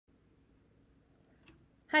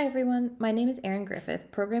Hi everyone, my name is Erin Griffith,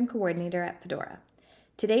 Program Coordinator at Fedora.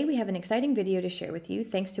 Today we have an exciting video to share with you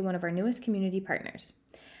thanks to one of our newest community partners.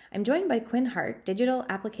 I'm joined by Quinn Hart, Digital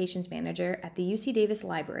Applications Manager at the UC Davis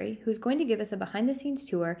Library, who's going to give us a behind-the-scenes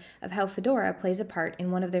tour of how Fedora plays a part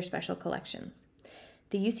in one of their special collections.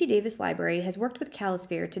 The UC Davis Library has worked with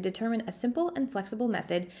Calisphere to determine a simple and flexible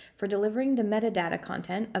method for delivering the metadata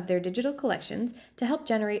content of their digital collections to help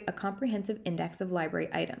generate a comprehensive index of library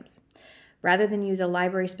items. Rather than use a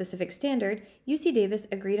library-specific standard, UC Davis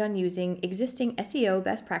agreed on using existing SEO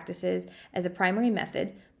best practices as a primary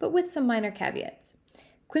method, but with some minor caveats.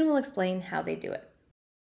 Quinn will explain how they do it.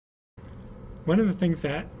 One of the things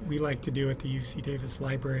that we like to do at the UC Davis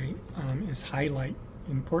Library is highlight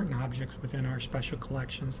important objects within our special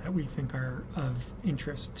collections that we think are of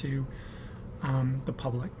interest to the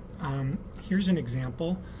public. Here's an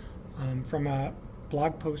example from a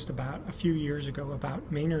blog post about a few years ago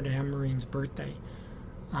about Maynard Amerine's birthday.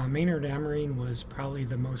 Maynard Amerine was probably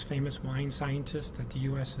the most famous wine scientist that the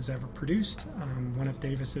U.S. has ever produced, one of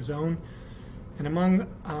Davis's own. And among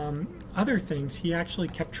other things, he actually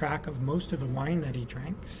kept track of most of the wine that he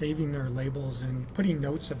drank, saving their labels and putting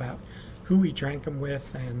notes about who he drank them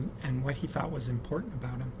with and what he thought was important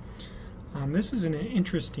about him. This is an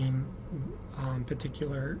interesting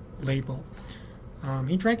particular label.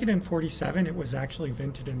 He drank it in 47. It was actually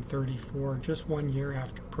vinted in 34, just 1 year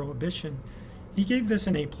after Prohibition. He gave this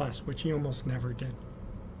an A+, which he almost never did.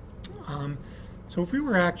 So if we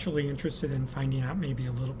were actually interested in finding out maybe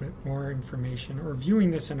a little bit more information or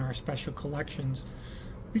viewing this in our special collections,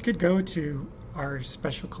 we could go to our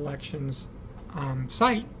special collections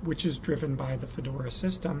site, which is driven by the Fedora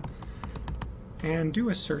system, and do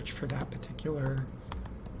a search for that particular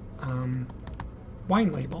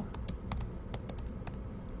wine label.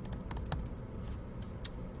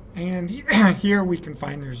 And here we can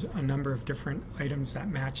find there's a number of different items that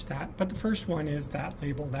match that. But the first one is that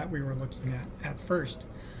label that we were looking at first.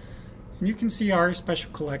 And you can see our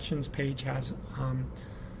special collections page has an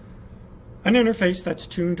interface that's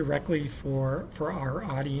tuned directly for our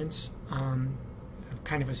audience,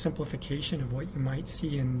 kind of a simplification of what you might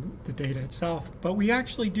see in the data itself. But we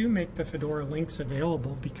actually do make the Fedora links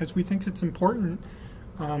available because we think it's important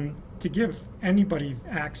to give anybody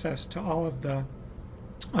access to all of the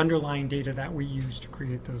underlying data that we use to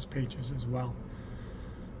create those pages as well.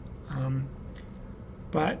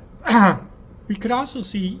 But we could also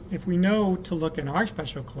see, if we know to look in our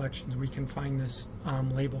special collections, we can find this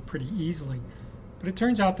label pretty easily. But it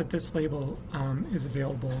turns out that this label is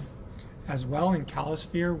available as well in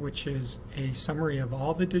Calisphere, which is a summary of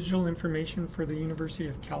all the digital information for the University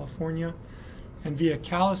of California. And via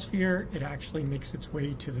Calisphere, it actually makes its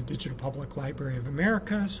way to the Digital Public Library of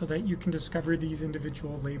America so that you can discover these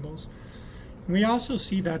individual labels. And we also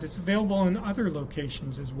see that it's available in other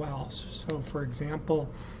locations as well. So for example,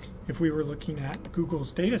 if we were looking at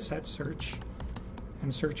Google's dataset search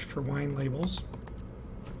and search for wine labels,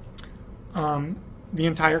 the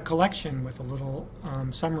entire collection with a little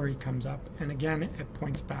summary comes up. And again, it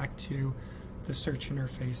points back to the search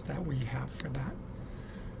interface that we have for that.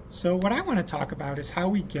 So what I want to talk about is how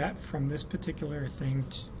we get from this particular thing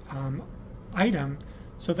to, item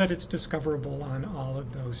so that it's discoverable on all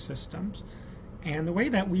of those systems. And the way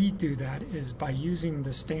that we do that is by using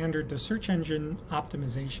the standard, the search engine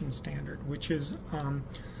optimization standard, which is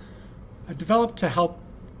developed to help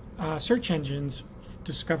search engines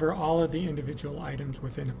discover all of the individual items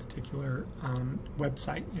within a particular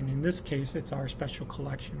website. And in this case, it's our special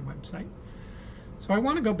collection website. So I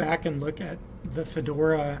want to go back and look at the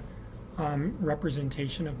Fedora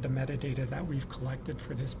representation of the metadata that we've collected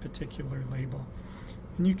for this particular label.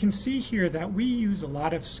 And you can see here that we use a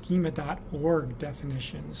lot of schema.org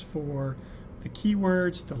definitions for the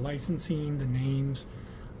keywords, the licensing, the names,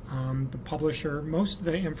 the publisher. Most of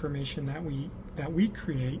the information that we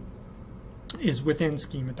create is within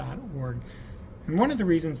schema.org. And one of the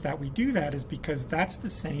reasons that we do that is because that's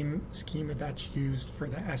the same schema that's used for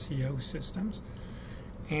the SEO systems.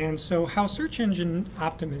 And so how search engine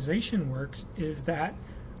optimization works is that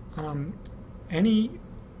anybody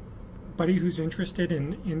who's interested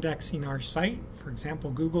in indexing our site, for example,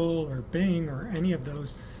 Google or Bing or any of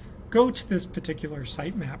those, go to this particular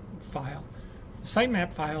sitemap file. The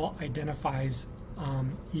sitemap file identifies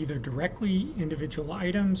either directly individual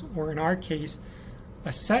items or, in our case,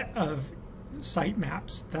 a set of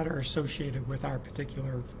sitemaps that are associated with our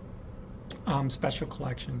particular special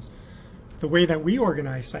collections. The way that we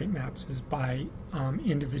organize sitemaps is by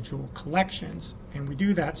individual collections, and we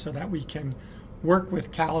do that so that we can work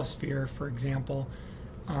with Calisphere, for example,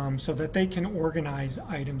 so that they can organize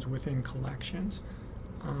items within collections.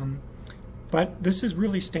 But this is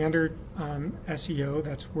really standard SEO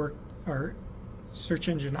that's worked, or search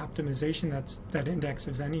engine optimization that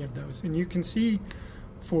indexes any of those. And you can see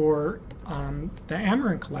for the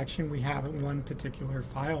Amerine collection, we have one particular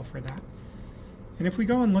file for that. And if we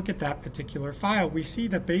go and look at that particular file, we see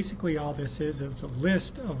that basically all this is a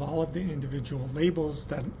list of all of the individual labels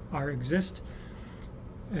that are existing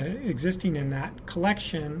in that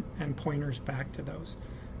collection and pointers back to those.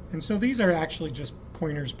 And so these are actually just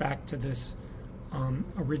pointers back to this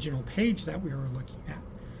original page that we were looking at.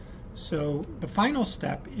 So the final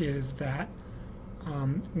step is that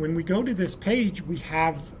when we go to this page, we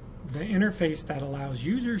have the interface that allows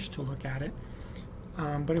users to look at it.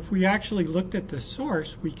 But if we actually looked at the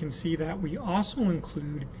source, we can see that we also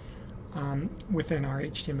include within our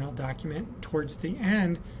HTML document towards the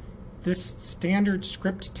end this standard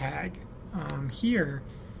script tag here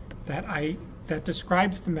that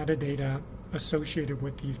describes the metadata associated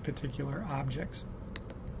with these particular objects.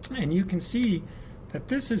 And you can see that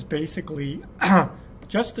this is basically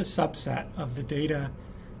just a subset of the data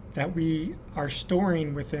that we are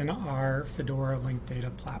storing within our Fedora linked data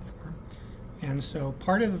platform. And so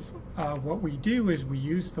part of what we do is we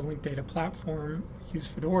use the linked data platform, use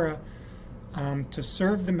Fedora to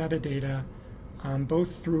serve the metadata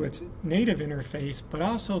both through its native interface, but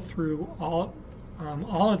also through all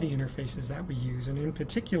of the interfaces that we use, and in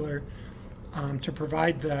particular to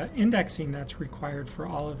provide the indexing that's required for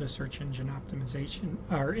all of the search engine optimization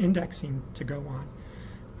or indexing to go on.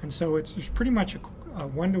 And so there's pretty much a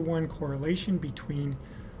one-to-one correlation between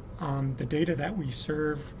the data that we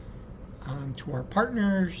serve to our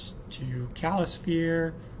partners, to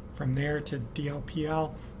Calisphere, from there to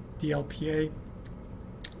DLPA,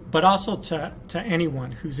 but also to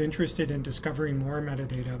anyone who's interested in discovering more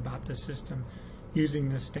metadata about the system using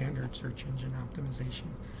this standard search engine optimization.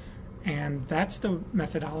 And that's the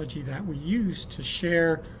methodology that we use to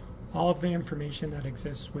share all of the information that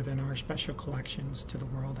exists within our special collections to the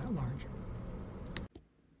world at large.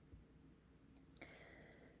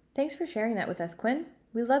 Thanks for sharing that with us, Quinn.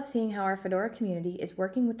 We love seeing how our Fedora community is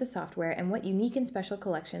working with the software and what unique and special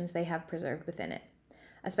collections they have preserved within it.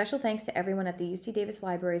 A special thanks to everyone at the UC Davis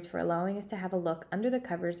Libraries for allowing us to have a look under the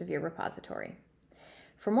covers of your repository.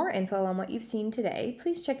 For more info on what you've seen today,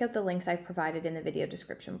 please check out the links I've provided in the video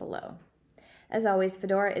description below. As always,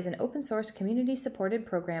 Fedora is an open source community-supported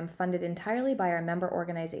program funded entirely by our member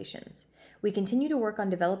organizations. We continue to work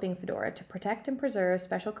on developing Fedora to protect and preserve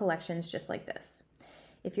special collections just like this.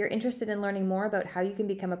 If you're interested in learning more about how you can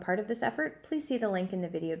become a part of this effort, please see the link in the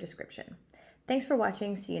video description. Thanks for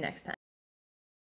watching. See you next time.